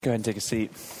Go ahead and take a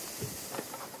seat.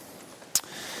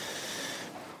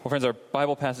 Well, friends, our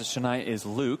Bible passage tonight is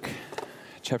Luke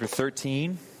chapter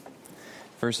 13,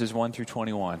 verses 1 through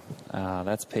 21.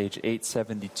 That's page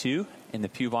 872 in the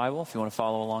Pew Bible, if you want to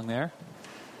follow along there.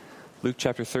 Luke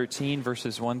chapter 13,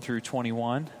 verses 1 through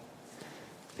 21,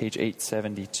 page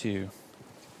 872.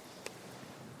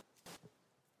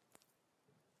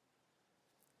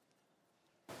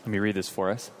 Let me read this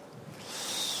for us.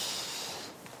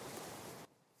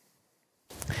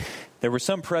 There were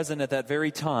some present at that very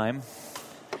time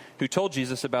who told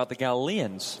Jesus about the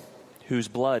Galileans, whose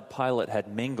blood Pilate had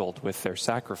mingled with their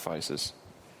sacrifices.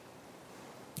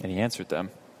 And he answered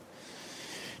them,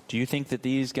 "Do you think that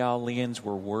these Galileans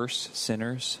were worse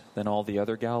sinners than all the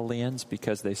other Galileans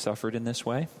because they suffered in this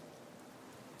way?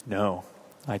 No,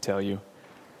 I tell you,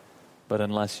 but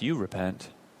unless you repent,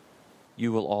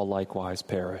 you will all likewise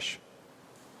perish.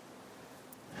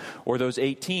 Or those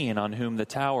 18 on whom the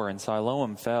tower in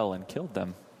Siloam fell and killed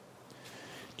them.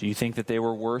 Do you think that they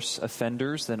were worse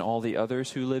offenders than all the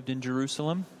others who lived in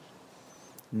Jerusalem?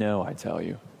 No, I tell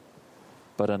you.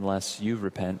 But unless you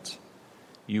repent,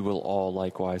 you will all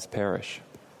likewise perish."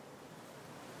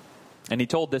 And he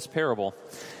told this parable.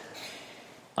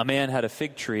 A man had a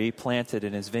fig tree planted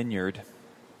in his vineyard,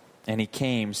 and he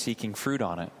came seeking fruit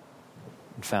on it,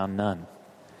 and found none.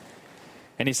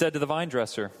 And he said to the vine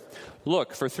dresser,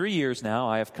 "Look, for 3 years now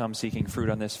I have come seeking fruit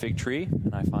on this fig tree,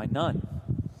 and I find none.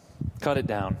 Cut it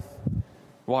down.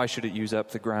 Why should it use up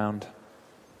the ground?"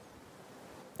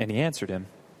 And he answered him,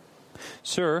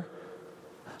 "Sir,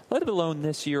 let it alone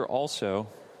this year also,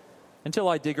 until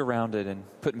I dig around it and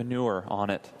put manure on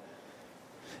it.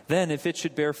 Then if it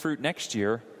should bear fruit next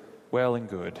year, well and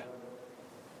good.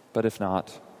 But if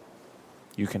not,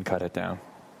 you can cut it down."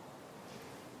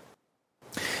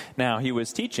 Now he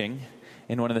was teaching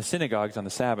in one of the synagogues on the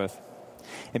Sabbath.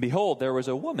 And behold, there was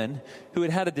a woman who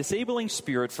had had a disabling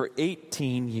spirit for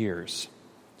 18 years.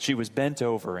 She was bent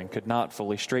over and could not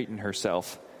fully straighten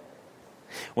herself.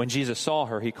 When Jesus saw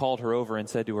her, he called her over and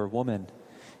said to her, "Woman,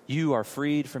 you are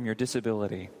freed from your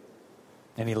disability."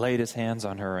 And he laid his hands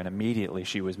on her, and immediately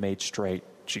she was made straight.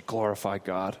 She glorified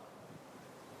God.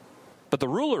 But the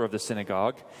ruler of the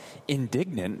synagogue,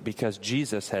 indignant because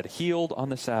Jesus had healed on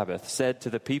the Sabbath, said to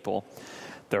the people,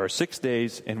 "There are 6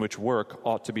 days in which work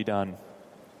ought to be done.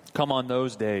 Come on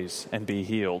those days and be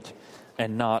healed,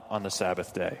 and not on the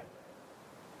Sabbath day."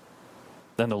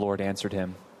 Then the Lord answered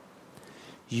him,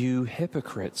 "You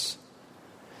hypocrites!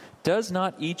 Does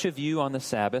not each of you on the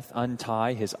Sabbath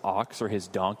untie his ox or his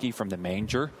donkey from the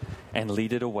manger and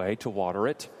lead it away to water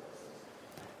it?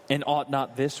 And ought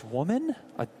not this woman,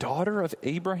 a daughter of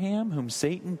Abraham, whom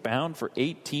Satan bound for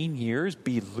 18 years,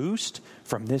 be loosed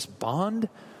from this bond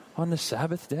on the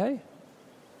Sabbath day?"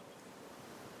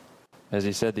 As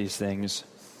he said these things,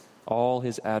 all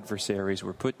his adversaries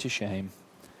were put to shame,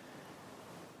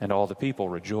 and all the people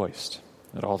rejoiced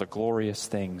at all the glorious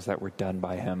things that were done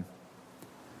by him.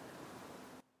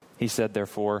 He said,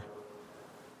 therefore,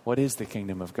 "What is the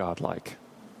kingdom of God like?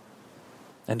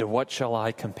 And to what shall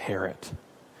I compare it?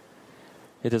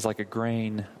 It is like a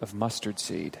grain of mustard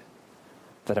seed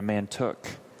that a man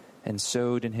took and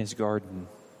sowed in his garden,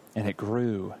 and it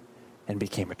grew and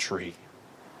became a tree,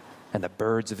 and the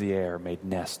birds of the air made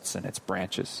nests in its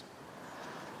branches."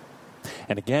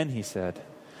 And again he said,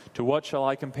 "To what shall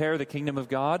I compare the kingdom of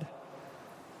God?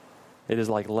 It is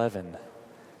like leaven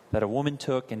that a woman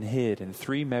took and hid in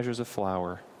 3 measures of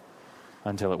flour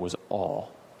until it was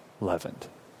all leavened."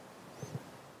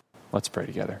 Let's pray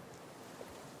together.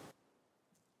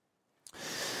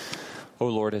 Oh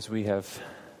Lord, as we have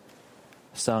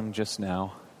sung just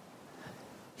now,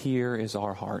 here is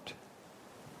our heart.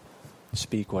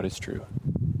 Speak what is true.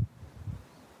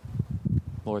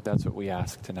 Lord, that's what we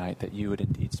ask tonight, that you would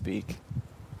indeed speak,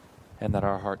 and that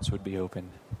our hearts would be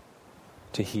open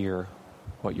to hear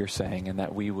what you're saying, and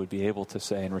that we would be able to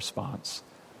say in response,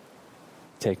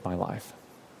 "Take my life."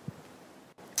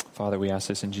 Father, we ask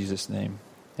this in Jesus' name.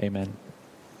 Amen.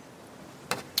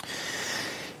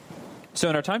 So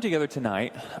in our time together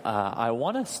tonight, I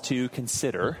want us to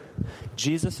consider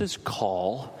Jesus'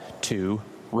 call to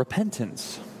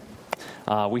repentance.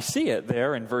 We see it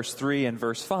there in verse 3 and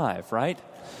verse 5, right?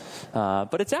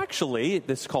 But it's actually,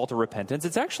 this call to repentance,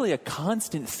 it's actually a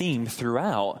constant theme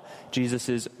throughout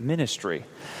Jesus' ministry.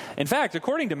 In fact,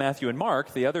 according to Matthew and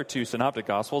Mark, the other 2 synoptic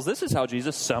gospels, this is how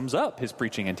Jesus sums up his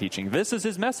preaching and teaching. This is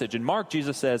his message. In Mark,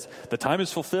 Jesus says, "The time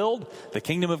is fulfilled, the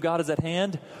kingdom of God is at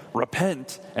hand,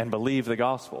 repent and believe the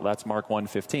gospel." That's Mark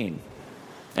 1:15.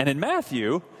 And in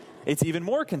Matthew, it's even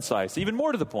more concise, even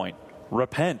more to the point.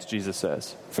 "Repent," Jesus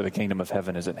says, "for the kingdom of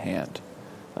heaven is at hand."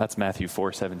 That's Matthew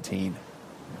 4:17.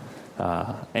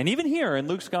 And even here in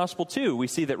Luke's gospel too, we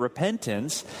see that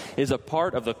repentance is a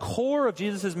part of the core of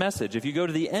Jesus' message. If you go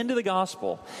to the end of the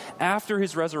gospel, after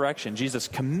his resurrection, Jesus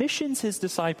commissions his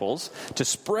disciples to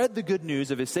spread the good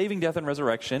news of his saving death and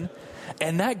resurrection.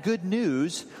 And that good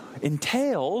news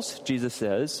entails, Jesus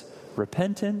says,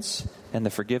 repentance and the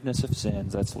forgiveness of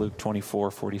sins. That's Luke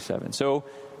 24:47. So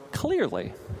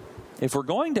clearly, if we're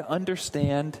going to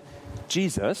understand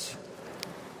Jesus,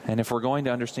 and if we're going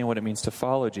to understand what it means to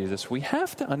follow Jesus, we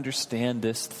have to understand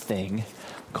this thing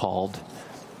called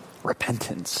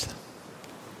repentance.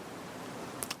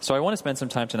 So I want to spend some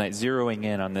time tonight zeroing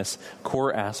in on this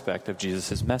core aspect of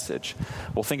Jesus' message.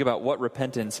 We'll think about what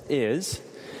repentance is,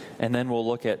 and then we'll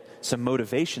look at some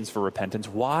motivations for repentance,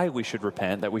 why we should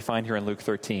repent, that we find here in Luke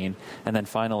 13. And then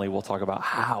finally, we'll talk about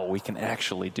how we can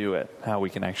actually do it, how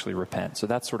we can actually repent. So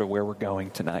that's sort of where we're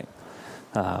going tonight.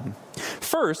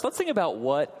 First, let's think about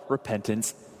what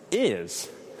repentance is.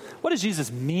 What does Jesus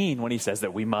mean when he says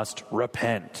that we must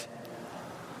repent?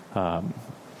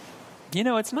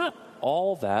 It's not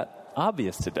all that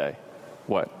obvious today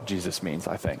what Jesus means,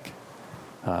 I think.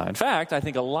 In fact, I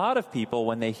think a lot of people,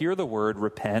 when they hear the word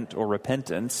repent or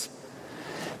repentance,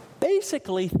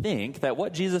 basically think that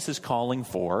what Jesus is calling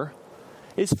for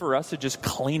is for us to just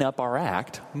clean up our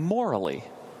act morally,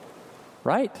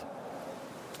 right?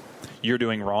 You're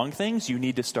doing wrong things, you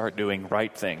need to start doing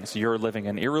right things. You're living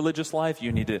an irreligious life,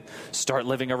 you need to start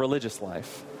living a religious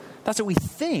life. That's what we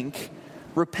think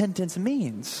repentance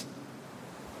means.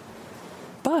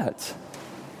 But,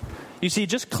 you see,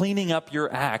 just cleaning up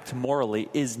your act morally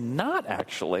is not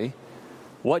actually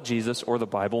what Jesus or the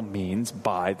Bible means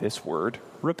by this word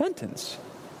repentance.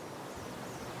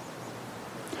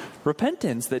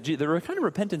 Repentance, the kind of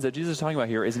repentance that Jesus is talking about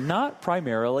here is not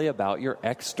primarily about your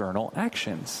external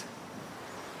actions.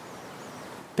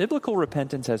 Biblical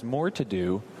repentance has more to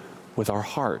do with our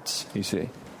hearts, you see.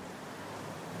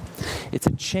 It's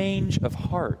a change of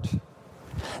heart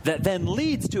that then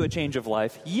leads to a change of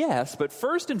life, yes, but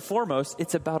first and foremost,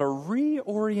 it's about a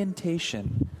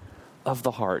reorientation of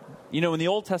the heart. When the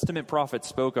Old Testament prophets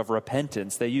spoke of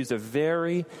repentance, they used a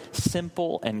very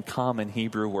simple and common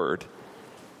Hebrew word,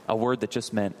 a word that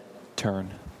just meant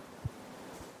turn,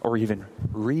 or even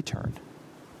return.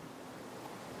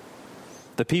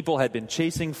 The people had been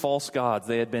chasing false gods.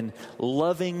 They had been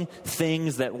loving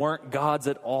things that weren't gods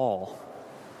at all.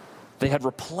 They had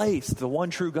replaced the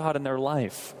one true God in their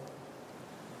life.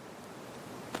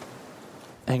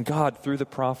 And God, through the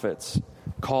prophets,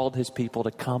 called his people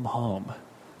to come home,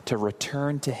 to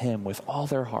return to him with all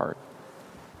their heart.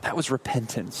 That was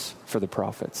repentance for the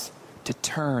prophets, to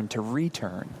turn, to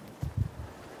return.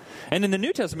 And in the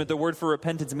New Testament, the word for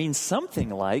repentance means something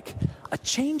like a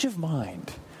change of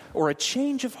mind or a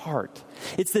change of heart.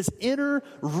 It's this inner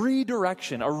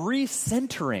redirection, a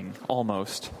recentering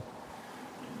almost.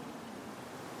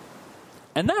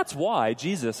 And that's why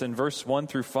Jesus in verse 1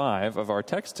 through 5 of our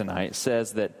text tonight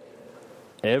says that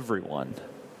everyone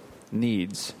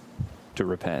needs to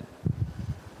repent.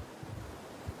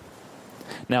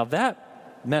 Now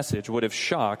that message would have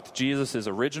shocked Jesus'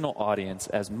 original audience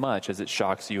as much as it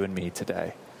shocks you and me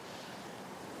today.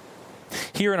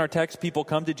 Here in our text, people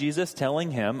come to Jesus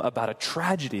telling him about a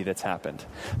tragedy that's happened.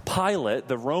 Pilate,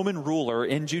 the Roman ruler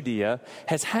in Judea,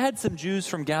 has had some Jews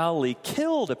from Galilee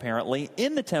killed, apparently,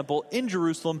 in the temple in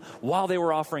Jerusalem while they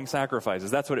were offering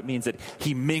sacrifices. That's what it means that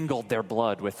he mingled their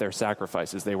blood with their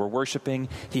sacrifices. They were worshiping.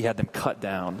 He had them cut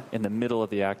down in the middle of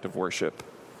the act of worship.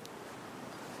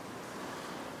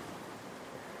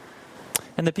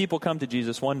 And the people come to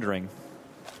Jesus wondering,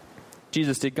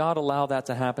 Jesus, did God allow that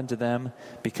to happen to them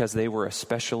because they were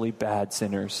especially bad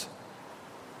sinners?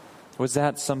 Was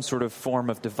that some sort of form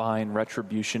of divine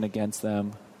retribution against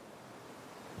them?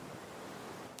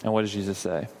 And what does Jesus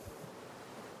say?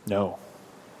 No.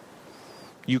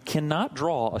 You cannot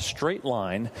draw a straight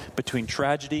line between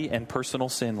tragedy and personal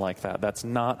sin like that. That's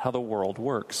not how the world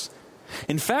works.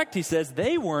 In fact, he says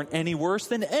they weren't any worse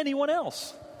than anyone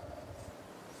else.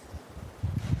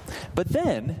 But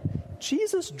then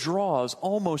Jesus draws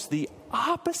almost the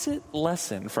opposite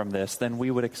lesson from this than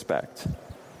we would expect.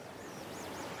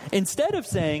 Instead of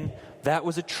saying, that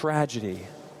was a tragedy,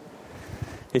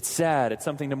 it's sad, it's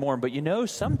something to mourn, but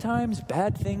sometimes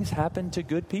bad things happen to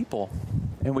good people,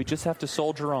 and we just have to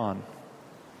soldier on.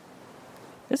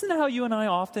 Isn't that how you and I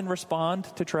often respond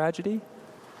to tragedy?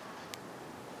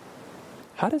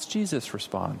 How does Jesus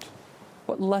respond?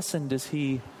 What lesson does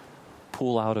he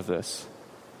pull out of this?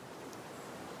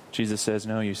 Jesus says,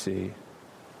 no, you see,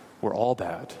 we're all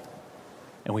bad,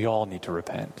 and we all need to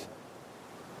repent.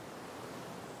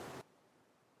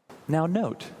 Now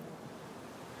note,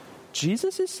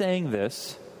 Jesus is saying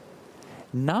this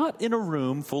not in a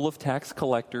room full of tax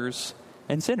collectors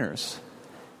and sinners.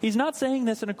 He's not saying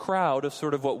this in a crowd of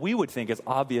sort of what we would think is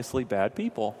obviously bad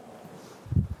people.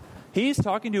 He's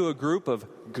talking to a group of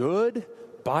good,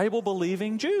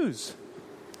 Bible-believing Jews.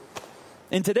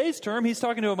 In today's term, he's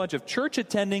talking to a bunch of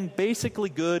church-attending, basically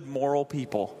good, moral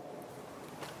people.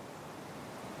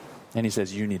 And he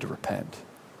says, you need to repent.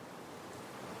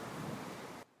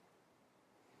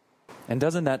 And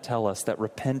doesn't that tell us that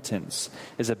repentance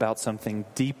is about something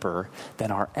deeper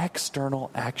than our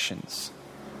external actions?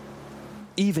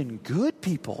 Even good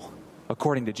people,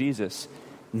 according to Jesus,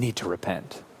 need to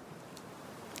repent.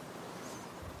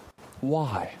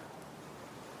 Why?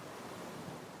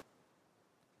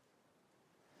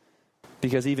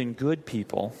 Because even good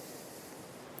people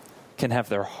can have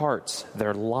their hearts,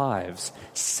 their lives,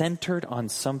 centered on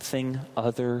something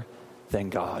other than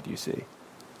God, you see.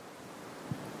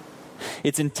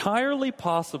 It's entirely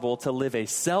possible to live a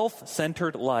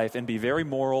self-centered life and be very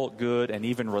moral, good, and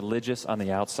even religious on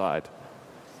the outside.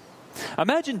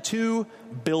 Imagine two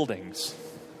buildings.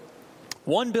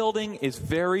 One building is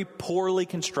very poorly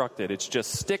constructed. It's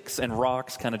just sticks and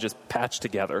rocks kind of just patched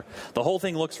together. The whole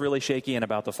thing looks really shaky and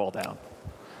about to fall down.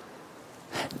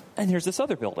 And here's this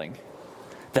other building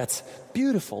that's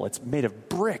beautiful. It's made of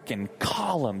brick and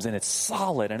columns, and it's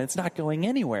solid, and it's not going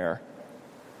anywhere.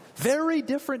 Very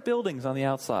different buildings on the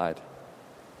outside.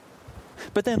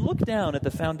 But then look down at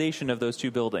the foundation of those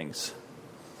two buildings,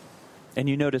 and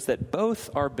you notice that both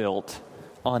are built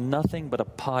on nothing but a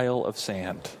pile of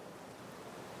sand.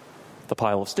 The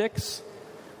pile of sticks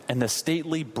and the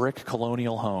stately brick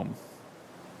colonial home.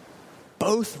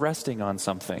 Both resting on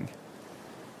something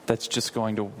that's just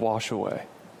going to wash away.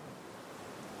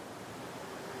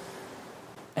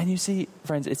 And you see,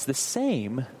 friends, it's the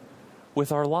same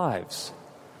with our lives.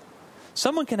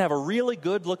 Someone can have a really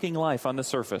good-looking life on the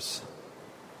surface.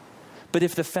 But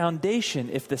if the foundation,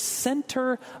 if the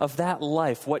center of that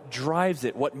life, what drives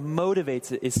it, what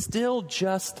motivates it, is still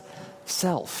just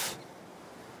self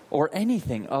or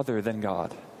anything other than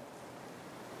God,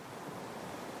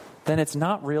 then it's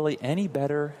not really any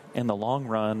better in the long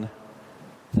run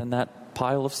than that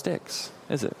pile of sticks,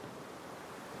 is it?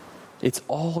 It's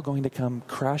all going to come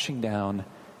crashing down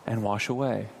and wash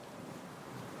away.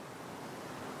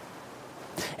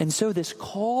 And so this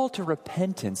call to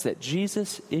repentance that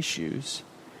Jesus issues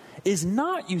is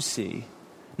not, you see,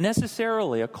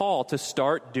 necessarily a call to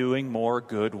start doing more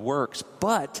good works,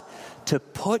 but to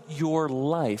put your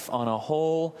life on a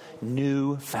whole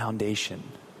new foundation.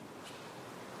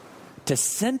 To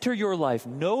center your life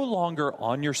no longer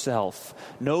on yourself,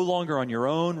 no longer on your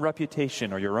own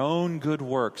reputation or your own good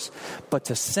works, but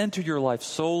to center your life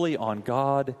solely on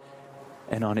God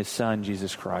and on His Son,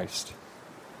 Jesus Christ.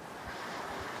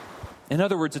 In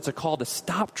other words, it's a call to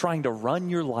stop trying to run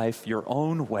your life your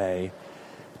own way,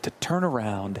 to turn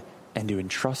around and to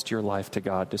entrust your life to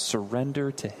God, to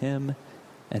surrender to Him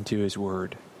and to His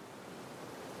Word.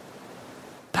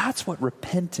 That's what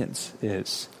repentance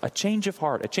is. A change of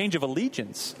heart, a change of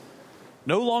allegiance.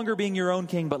 No longer being your own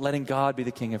king, but letting God be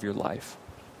the king of your life.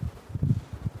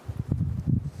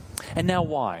 And now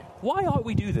why? Why ought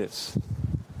we do this?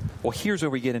 Well, here's where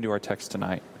we get into our text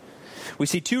tonight. We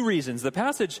see two reasons. The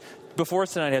passage before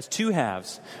us tonight has two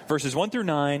halves, verses 1 through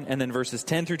 9, and then verses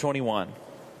 10 through 21.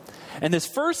 And this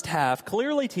first half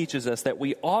clearly teaches us that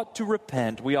we ought to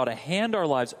repent, we ought to hand our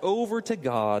lives over to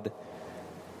God,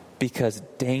 because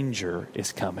danger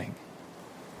is coming.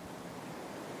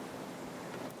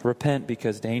 Repent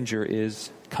because danger is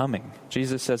coming.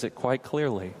 Jesus says it quite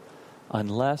clearly.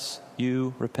 Unless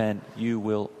you repent, you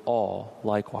will all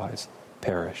likewise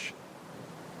perish.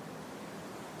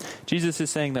 Jesus is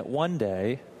saying that one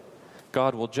day,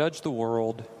 God will judge the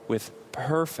world with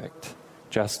perfect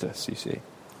justice, you see.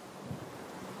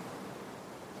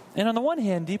 And on the one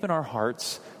hand, deep in our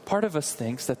hearts, part of us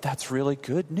thinks that that's really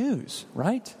good news,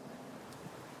 right?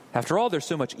 After all, there's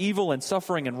so much evil and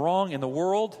suffering and wrong in the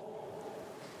world.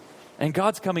 And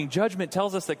God's coming judgment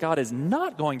tells us that God is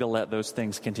not going to let those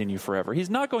things continue forever. He's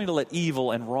not going to let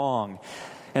evil and wrong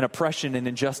and oppression and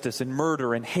injustice and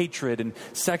murder and hatred and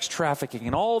sex trafficking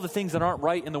and all the things that aren't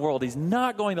right in the world. He's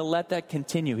not going to let that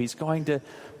continue. He's going to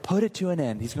put it to an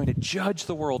end. He's going to judge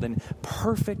the world in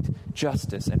perfect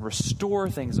justice and restore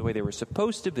things the way they were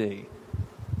supposed to be.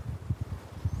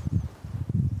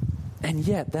 And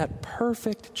yet, that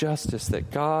perfect justice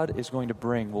that God is going to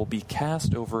bring will be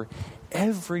cast over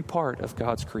every part of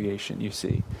God's creation, you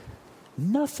see.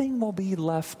 Nothing will be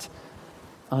left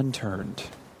unturned.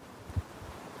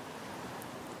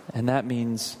 And that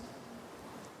means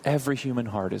every human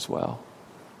heart as well.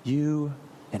 You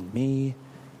and me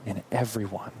and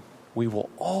everyone. We will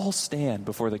all stand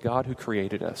before the God who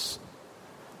created us,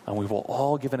 and we will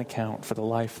all give an account for the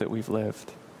life that we've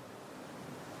lived.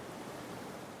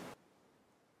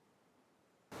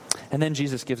 And then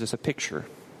Jesus gives us a picture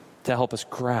to help us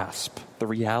grasp the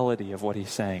reality of what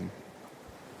he's saying.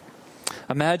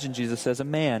 Imagine, Jesus says, a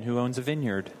man who owns a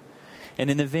vineyard, and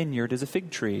in the vineyard is a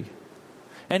fig tree,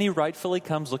 and he rightfully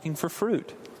comes looking for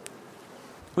fruit,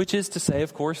 which is to say,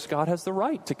 of course, God has the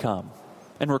right to come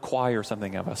and require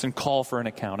something of us and call for an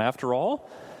account. After all,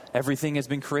 everything has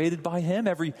been created by him.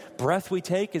 Every breath we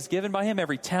take is given by him.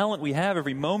 Every talent we have,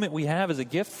 every moment we have is a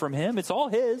gift from him. It's all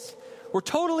his. We're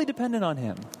totally dependent on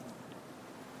him.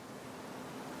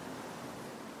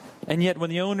 And yet when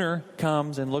the owner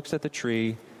comes and looks at the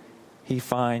tree, he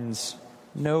finds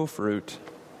no fruit.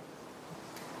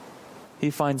 He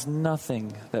finds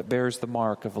nothing that bears the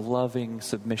mark of loving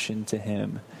submission to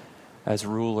him as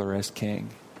ruler, as king.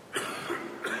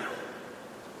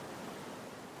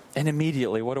 And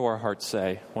immediately, what do our hearts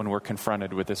say when we're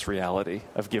confronted with this reality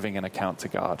of giving an account to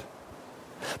God?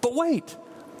 But wait,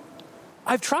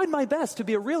 I've tried my best to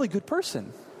be a really good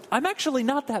person. I'm actually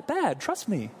not that bad, trust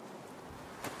me.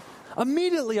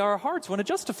 Immediately our hearts want to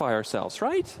justify ourselves,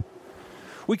 right?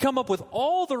 We come up with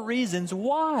all the reasons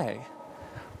why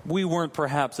we weren't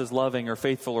perhaps as loving or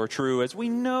faithful or true as we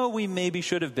know we maybe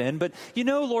should have been. But you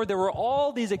know, Lord, there were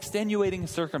all these extenuating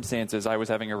circumstances. I was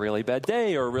having a really bad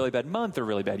day or a really bad month or a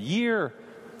really bad year.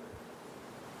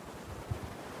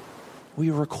 We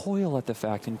recoil at the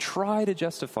fact and try to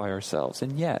justify ourselves.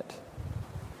 And yet,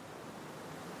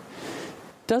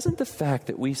 doesn't the fact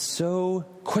that we so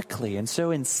quickly and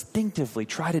so instinctively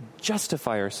try to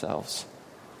justify ourselves,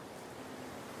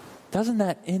 doesn't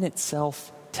that in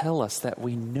itself tell us that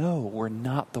we know we're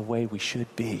not the way we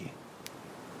should be?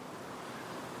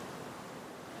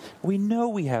 We know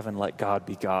we haven't let God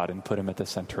be God and put him at the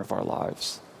center of our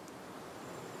lives.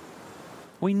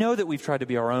 We know that we've tried to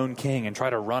be our own king and try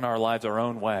to run our lives our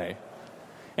own way.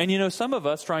 And you know, some of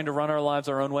us trying to run our lives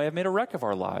our own way have made a wreck of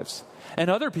our lives. And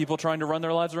other people trying to run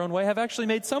their lives their own way have actually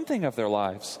made something of their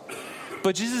lives.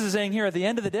 But Jesus is saying here, at the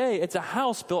end of the day, it's a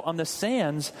house built on the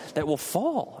sands that will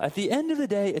fall. At the end of the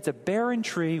day, it's a barren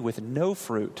tree with no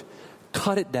fruit.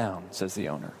 Cut it down, says the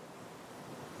owner.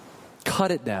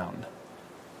 Cut it down.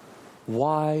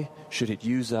 Why should it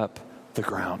use up the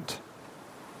ground?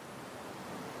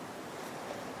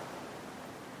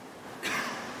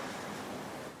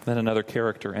 Then another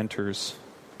character enters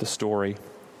the story.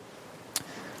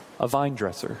 A vine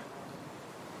dresser,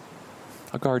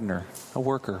 a gardener, a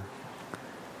worker.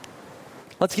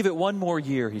 Let's give it one more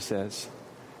year, he says.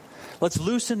 Let's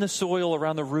loosen the soil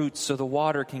around the roots so the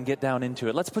water can get down into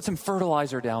it. Let's put some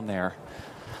fertilizer down there.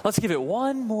 Let's give it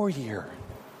one more year.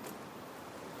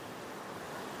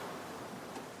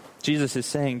 Jesus is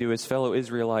saying to his fellow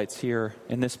Israelites here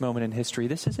in this moment in history,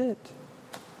 this is it.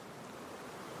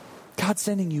 God's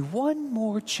sending you one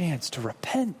more chance to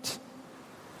repent.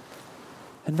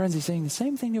 And friends, he's saying the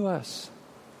same thing to us.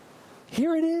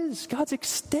 Here it is. God's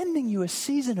extending you a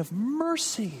season of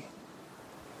mercy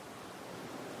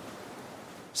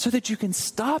so that you can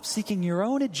stop seeking your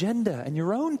own agenda and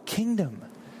your own kingdom,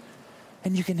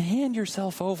 and you can hand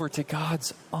yourself over to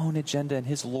God's own agenda and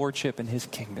his lordship and his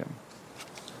kingdom.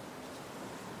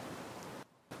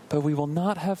 But we will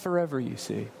not have forever, you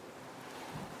see.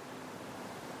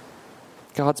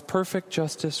 God's perfect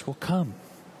justice will come,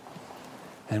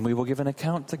 and we will give an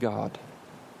account to God.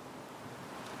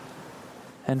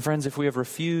 And friends, if we have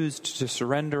refused to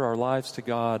surrender our lives to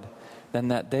God, then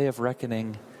that day of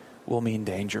reckoning will mean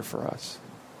danger for us.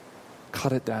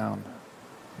 Cut it down.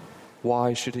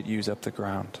 Why should it use up the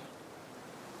ground?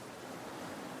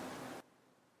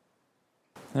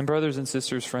 And brothers and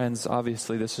sisters, friends,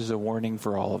 obviously this is a warning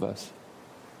for all of us.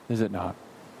 Is it not?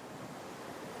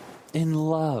 In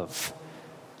love,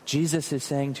 Jesus is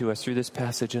saying to us through this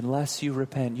passage, unless you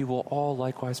repent, you will all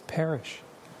likewise perish.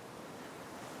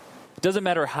 It doesn't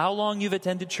matter how long you've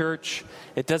attended church.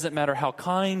 It doesn't matter how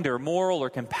kind or moral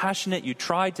or compassionate you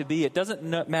try to be. It doesn't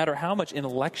matter how much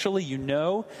intellectually you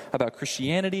know about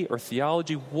Christianity or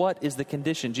theology. What is the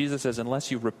condition? Jesus says,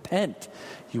 unless you repent,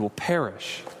 you will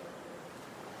perish.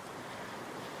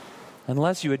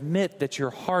 Unless you admit that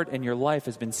your heart and your life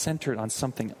has been centered on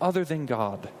something other than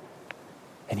God,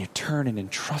 and you turn and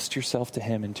entrust yourself to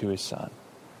him and to his Son.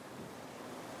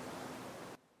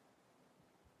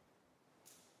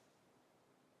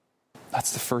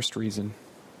 That's the first reason.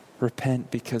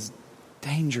 Repent, because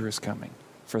danger is coming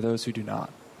for those who do not.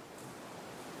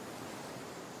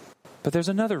 But there's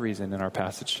another reason in our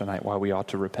passage tonight why we ought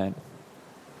to repent.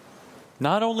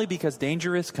 Not only because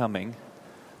danger is coming,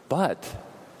 but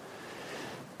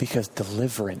because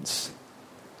deliverance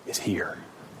is here.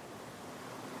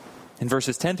 In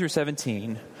verses 10 through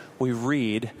 17, we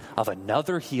read of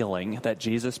another healing that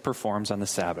Jesus performs on the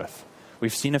Sabbath.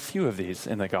 We've seen a few of these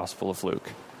in the Gospel of Luke.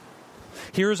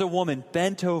 Here's a woman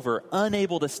bent over,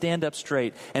 unable to stand up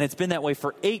straight, and it's been that way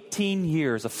for 18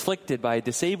 years, afflicted by a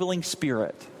disabling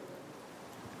spirit.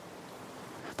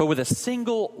 But with a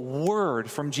single word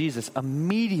from Jesus,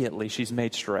 immediately she's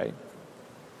made straight.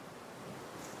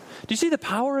 Do you see the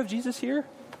power of Jesus here?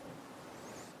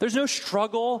 There's no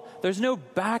struggle. There's no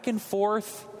back and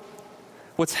forth.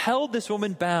 What's held this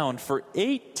woman bound for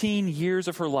 18 years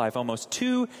of her life, almost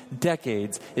 2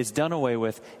 decades, is done away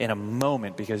with in a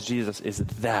moment because Jesus is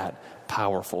that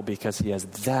powerful, because he has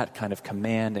that kind of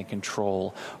command and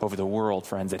control over the world,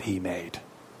 friends, that he made.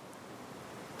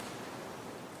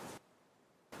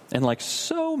 And like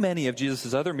so many of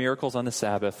Jesus' other miracles on the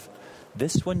Sabbath,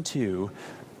 this one too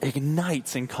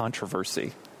ignites in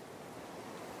controversy.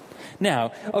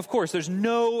 Now, of course, there's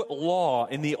no law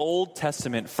in the Old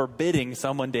Testament forbidding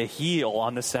someone to heal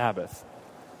on the Sabbath.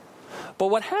 But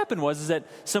what happened was that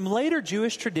some later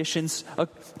Jewish traditions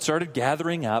started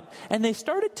gathering up, and they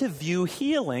started to view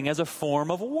healing as a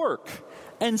form of work.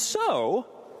 And so,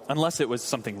 unless it was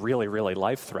something really, really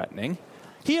life-threatening,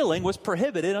 healing was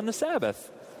prohibited on the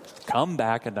Sabbath. Come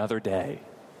back another day.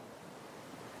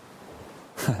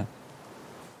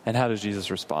 And how does Jesus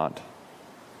respond?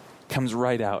 Comes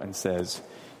right out and says,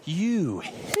 "You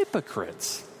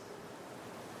hypocrites."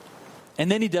 And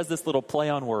then he does this little play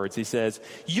on words. He says,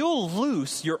 "You'll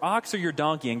loose your ox or your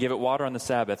donkey and give it water on the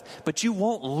Sabbath, but you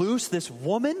won't loose this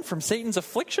woman from Satan's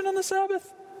affliction on the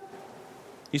Sabbath?"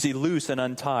 You see, loose and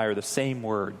untie are the same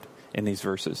word in these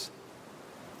verses.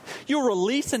 You'll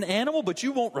release an animal, but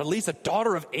you won't release a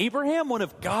daughter of Abraham, one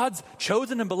of God's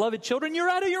chosen and beloved children. You're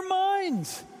out of your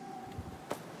minds.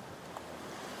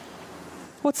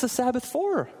 What's the Sabbath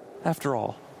for, after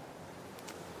all?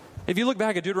 If you look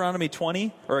back at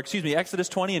Exodus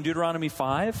 20 and Deuteronomy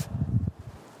 5,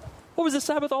 what was the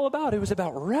Sabbath all about? It was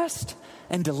about rest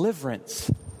and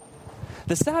deliverance.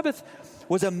 The Sabbath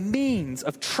was a means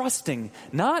of trusting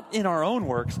not in our own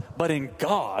works, but in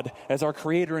God as our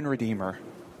Creator and Redeemer.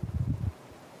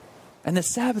 And the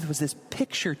Sabbath was this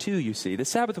picture too, you see. The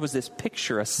Sabbath was this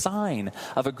picture, a sign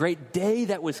of a great day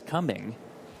that was coming.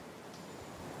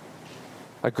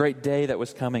 A great day that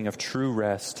was coming of true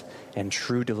rest and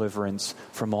true deliverance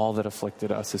from all that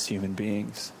afflicted us as human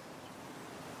beings.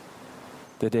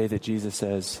 The day that Jesus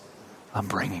says, "I'm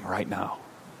bringing right now."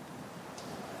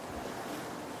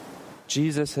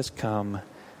 Jesus has come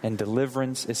and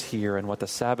deliverance is here, and what the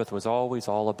Sabbath was always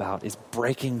all about is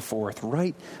breaking forth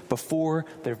right before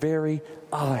their very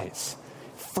eyes.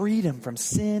 Freedom from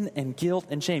sin and guilt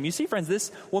and shame. You see, friends,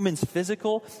 this woman's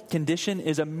physical condition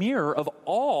is a mirror of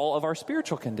all of our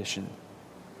spiritual condition.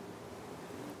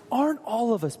 Aren't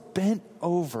all of us bent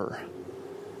over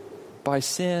by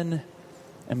sin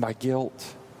and by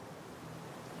guilt?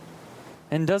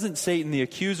 And doesn't Satan, the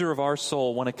accuser of our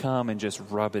soul, want to come and just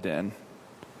rub it in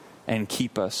and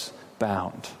keep us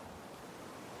bound?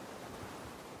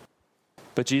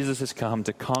 But Jesus has come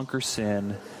to conquer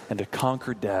sin and to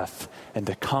conquer death and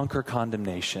to conquer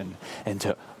condemnation and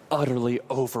to utterly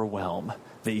overwhelm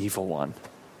the evil one.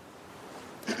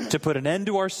 To put an end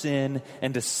to our sin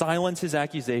and to silence his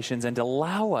accusations and to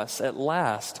allow us at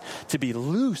last to be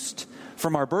loosed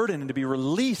from our burden and to be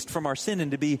released from our sin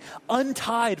and to be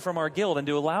untied from our guilt and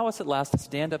to allow us at last to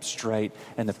stand up straight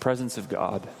in the presence of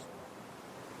God.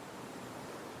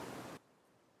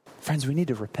 Friends, we need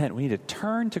to repent. We need to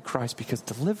turn to Christ because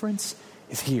deliverance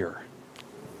is here.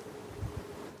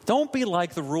 Don't be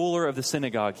like the ruler of the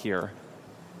synagogue here.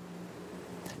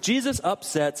 Jesus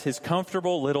upsets his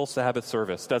comfortable little Sabbath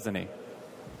service, doesn't he?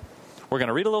 We're going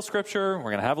to read a little scripture.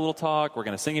 We're going to have a little talk. We're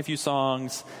going to sing a few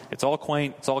songs. It's all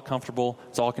quaint. It's all comfortable.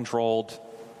 It's all controlled.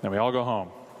 Then we all go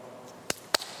home.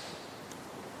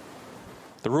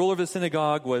 The ruler of the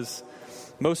synagogue was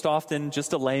most often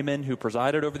just a layman who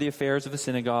presided over the affairs of the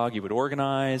synagogue. He would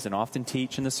organize and often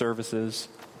teach in the services.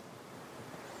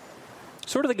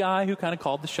 Sort of the guy who kind of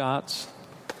called the shots.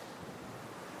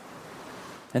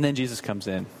 And then Jesus comes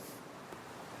in.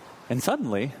 And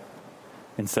suddenly,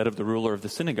 instead of the ruler of the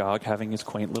synagogue having his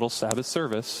quaint little Sabbath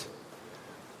service,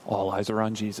 all eyes are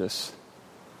on Jesus.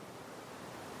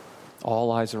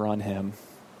 All eyes are on him.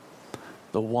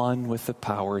 The one with the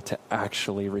power to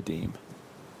actually redeem.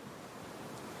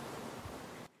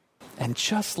 And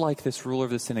just like this ruler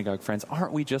of the synagogue, friends,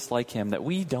 aren't we just like him, that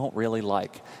we don't really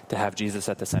like to have Jesus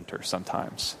at the center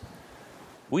sometimes?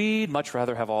 We'd much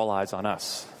rather have all eyes on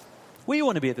us. We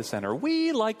want to be at the center.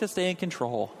 We like to stay in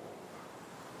control.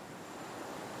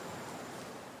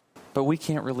 But we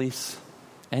can't release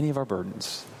any of our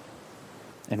burdens.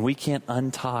 And we can't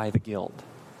untie the guilt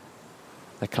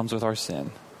that comes with our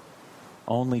sin.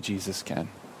 Only Jesus can.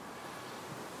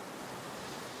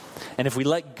 And if we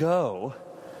let go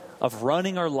of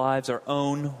running our lives our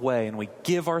own way and we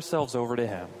give ourselves over to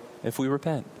Him, if we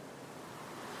repent,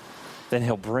 then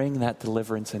He'll bring that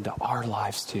deliverance into our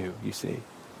lives too, you see.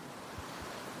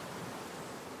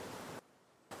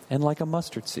 And like a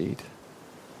mustard seed,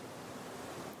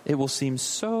 it will seem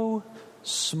so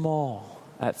small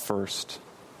at first.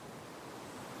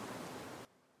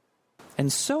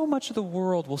 And so much of the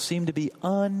world will seem to be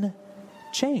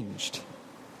unchanged.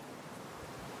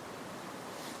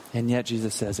 And yet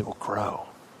Jesus says it will grow.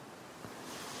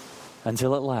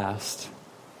 Until at last,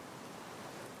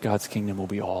 God's kingdom will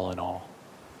be all in all.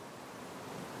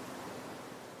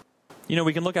 You know,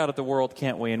 we can look out at the world,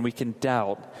 can't we? And we can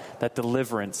doubt that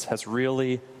deliverance has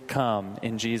really come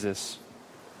in Jesus.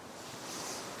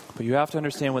 But you have to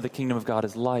understand what the kingdom of God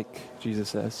is like, Jesus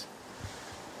says.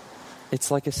 It's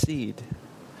like a seed.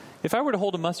 If I were to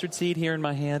hold a mustard seed here in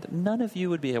my hand, none of you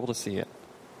would be able to see it.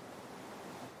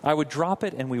 I would drop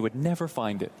it and we would never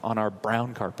find it on our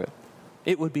brown carpet.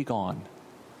 It would be gone.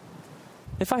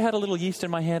 If I had a little yeast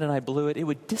in my hand and I blew it, it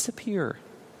would disappear.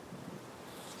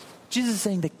 Jesus is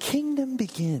saying the kingdom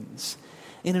begins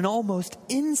in an almost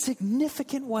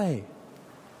insignificant way.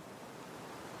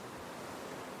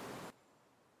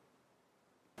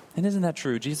 And isn't that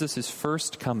true? Jesus'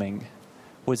 first coming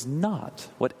was not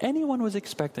what anyone was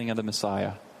expecting of the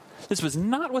Messiah. This was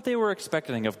not what they were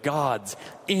expecting of God's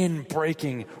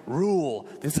in-breaking rule.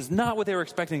 This is not what they were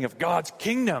expecting of God's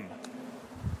kingdom.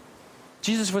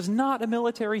 Jesus was not a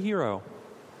military hero.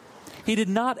 He did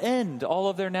not end all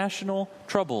of their national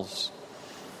troubles.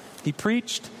 He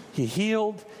preached, he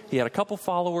healed, he had a couple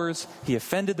followers, he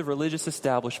offended the religious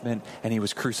establishment, and he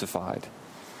was crucified.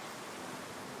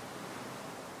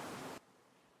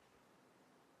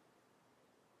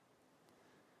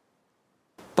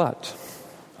 But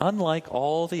unlike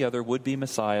all the other would-be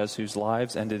messiahs whose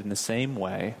lives ended in the same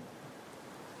way,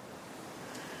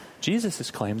 Jesus'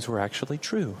 claims were actually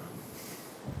true.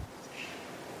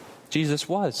 Jesus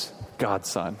was God's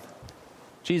Son.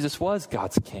 Jesus was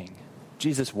God's King.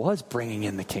 Jesus was bringing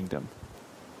in the kingdom.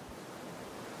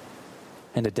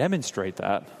 And to demonstrate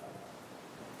that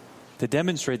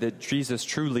Jesus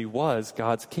truly was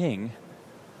God's King,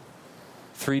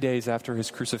 3 days after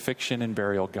his crucifixion and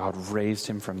burial, God raised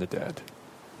him from the dead.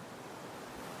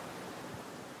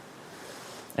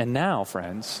 And now,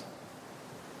 friends,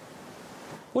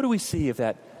 what do we see of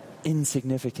that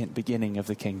insignificant beginning of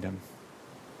the kingdom?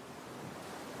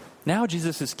 Now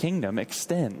Jesus' kingdom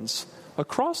extends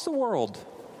across the world.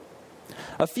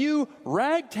 A few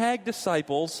ragtag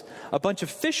disciples, a bunch of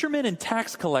fishermen and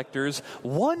tax collectors,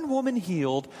 one woman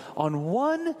healed on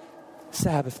one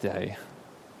Sabbath day.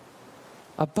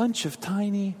 A bunch of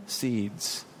tiny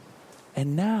seeds.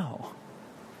 And now,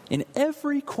 in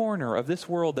every corner of this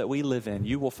world that we live in,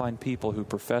 you will find people who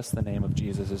profess the name of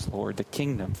Jesus as Lord. The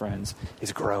kingdom, friends,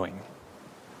 is growing.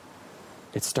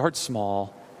 It starts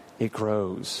small, it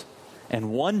grows.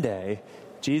 And one day,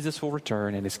 Jesus will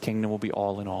return and his kingdom will be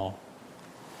all in all.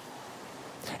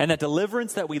 And that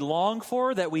deliverance that we long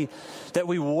for, that we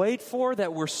wait for,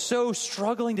 that we're so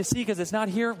struggling to see because it's not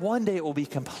here, one day it will be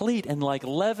complete. And like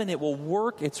leaven, it will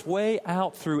work its way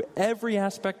out through every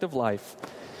aspect of life.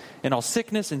 And all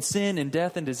sickness and sin and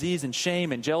death and disease and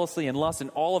shame and jealousy and lust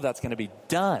and all of that's going to be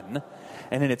done.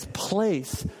 And in its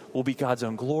place will be God's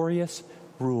own glorious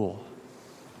rule.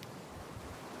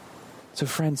 So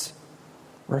friends,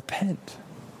 repent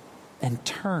and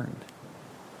turn,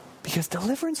 because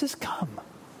deliverance has come.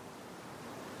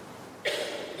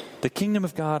 The kingdom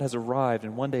of God has arrived,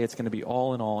 and one day it's going to be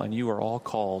all in all, and you are all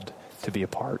called to be a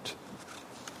part.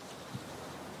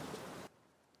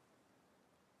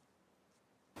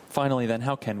 Finally, then,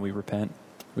 how can we repent?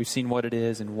 We've seen what it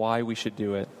is and why we should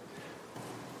do it.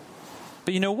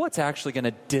 But you know, what's actually going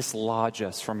to dislodge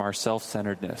us from our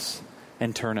self-centeredness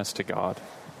and turn us to God?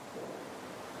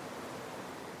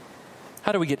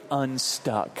 How do we get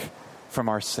unstuck from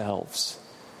ourselves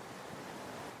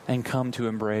and come to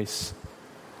embrace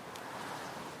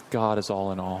God as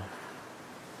all in all?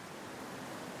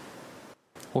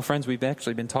 Well, friends, we've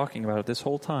actually been talking about it this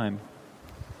whole time.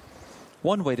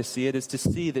 One way to see it is to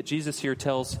see that Jesus here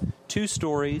tells two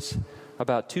stories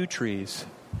about two trees.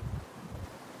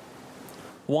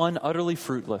 One utterly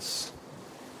fruitless,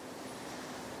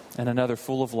 and another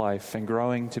full of life and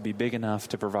growing to be big enough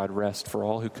to provide rest for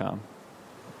all who come.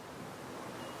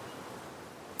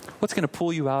 What's going to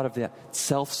pull you out of that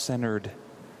self-centered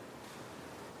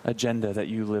agenda that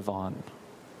you live on?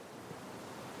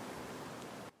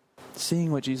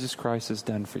 Seeing what Jesus Christ has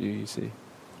done for you, you see.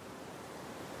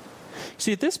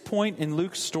 See, at this point in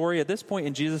Luke's story, at this point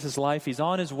in Jesus' life, he's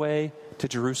on his way to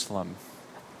Jerusalem.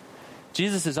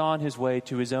 Jesus is on his way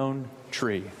to his own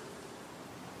tree.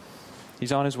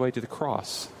 He's on his way to the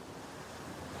cross.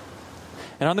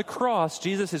 And on the cross,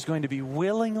 Jesus is going to be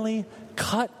willingly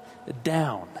cut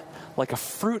down like a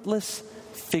fruitless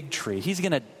fig tree. He's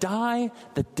going to die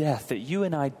the death that you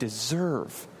and I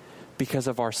deserve because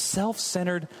of our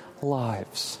self-centered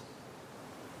lives.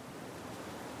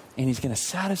 And he's going to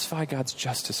satisfy God's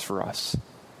justice for us.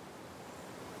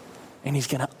 And he's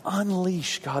going to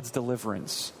unleash God's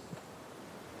deliverance.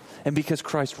 And because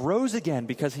Christ rose again,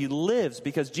 because he lives,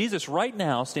 because Jesus right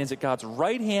now stands at God's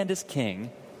right hand as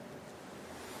king,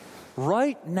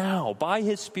 right now, by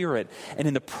his Spirit, and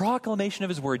in the proclamation of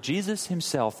his word, Jesus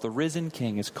himself, the risen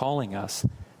king, is calling us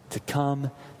to come,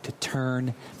 to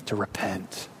turn, to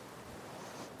repent,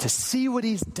 to see what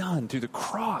he's done through the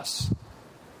cross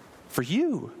for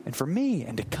you and for me,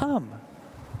 and to come.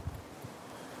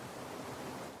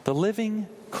 The living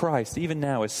Christ, even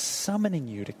now, is summoning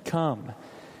you to come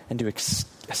and to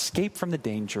escape from the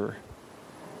danger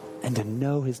and to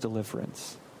know his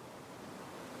deliverance.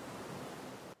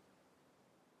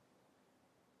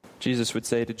 Jesus would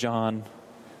say to John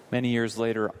many years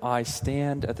later, I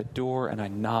stand at the door and I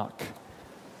knock.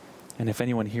 And if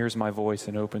anyone hears my voice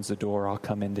and opens the door, I'll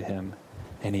come into him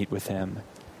and eat with him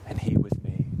and he with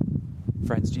me.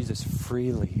 Friends, Jesus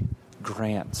freely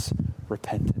grants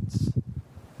repentance.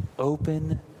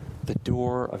 Open the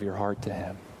door of your heart to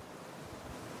him.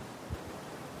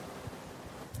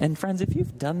 And friends, if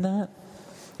you've done that,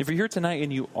 if you're here tonight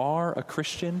and you are a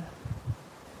Christian,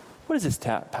 what is this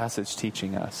passage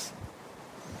teaching us?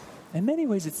 In many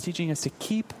ways, it's teaching us to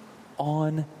keep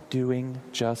on doing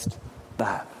just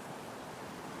that.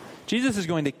 Jesus is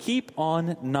going to keep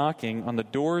on knocking on the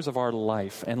doors of our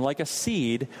life. And like a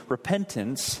seed,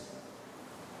 repentance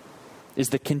is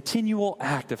the continual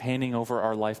act of handing over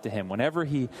our life to him. Whenever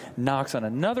he knocks on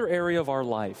another area of our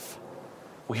life,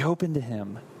 we open to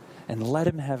him and let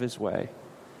him have his way.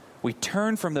 We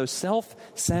turn from those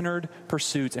self-centered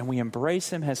pursuits and we embrace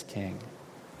him as king.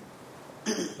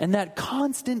 And that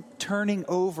constant turning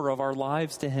over of our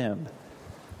lives to him,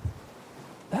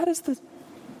 that is the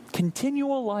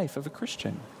continual life of a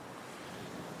Christian.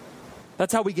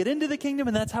 That's how we get into the kingdom,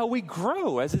 and that's how we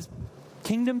grow as his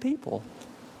kingdom people.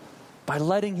 By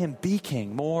letting him be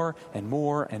king more and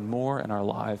more and more in our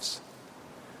lives,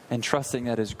 and trusting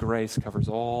that his grace covers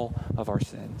all of our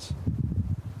sins.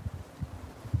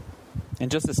 In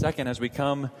just a second, as we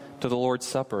come to the Lord's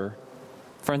Supper,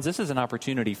 friends, this is an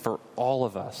opportunity for all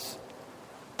of us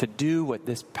to do what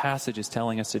this passage is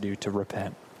telling us to do, to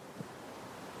repent.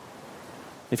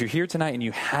 If you're here tonight and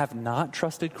you have not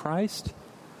trusted Christ,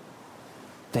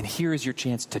 then here is your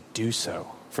chance to do so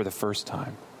for the first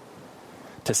time.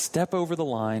 To step over the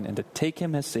line and to take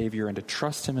him as Savior and to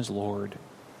trust him as Lord.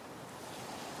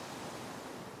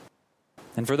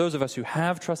 And for those of us who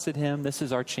have trusted him, this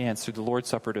is our chance through the Lord's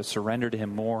Supper to surrender to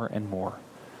him more and more.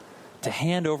 To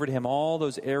hand over to him all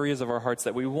those areas of our hearts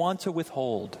that we want to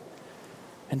withhold.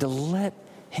 And to let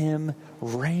him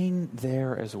reign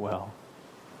there as well.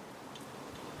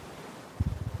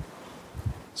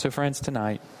 So friends,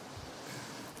 tonight,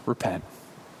 repent.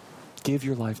 Give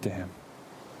your life to him.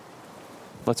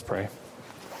 Let's pray.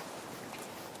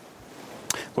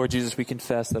 Lord Jesus, we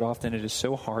confess that often it is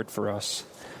so hard for us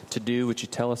to do what you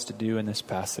tell us to do in this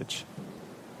passage.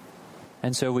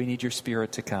 And so we need your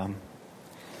Spirit to come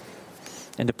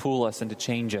and to pull us and to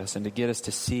change us and to get us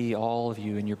to see all of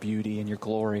you in your beauty and your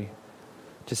glory,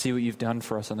 to see what you've done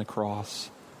for us on the cross.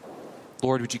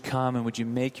 Lord, would you come and would you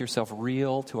make yourself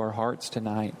real to our hearts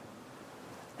tonight?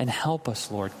 And help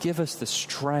us, Lord. Give us the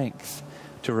strength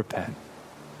to repent.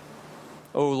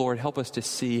 Oh, Lord, help us to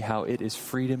see how it is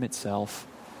freedom itself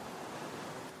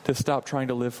to stop trying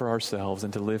to live for ourselves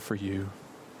and to live for you,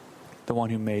 the one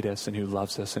who made us and who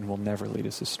loves us and will never lead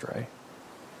us astray.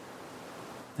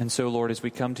 And so, Lord, as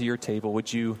we come to your table,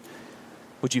 would you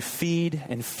feed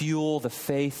and fuel the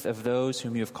faith of those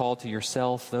whom you have called to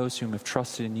yourself, those whom have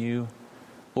trusted in you?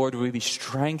 Lord, would we be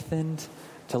strengthened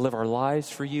to live our lives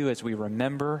for you as we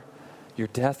remember your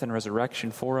death and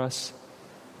resurrection for us?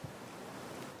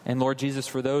 And Lord Jesus,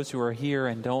 for those who are here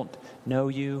and don't know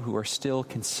you, who are still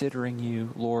considering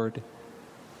you, Lord,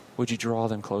 would you draw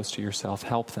them close to yourself?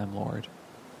 Help them, Lord,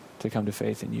 to come to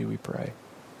faith in you, we pray.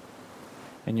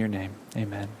 In your name,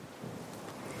 amen.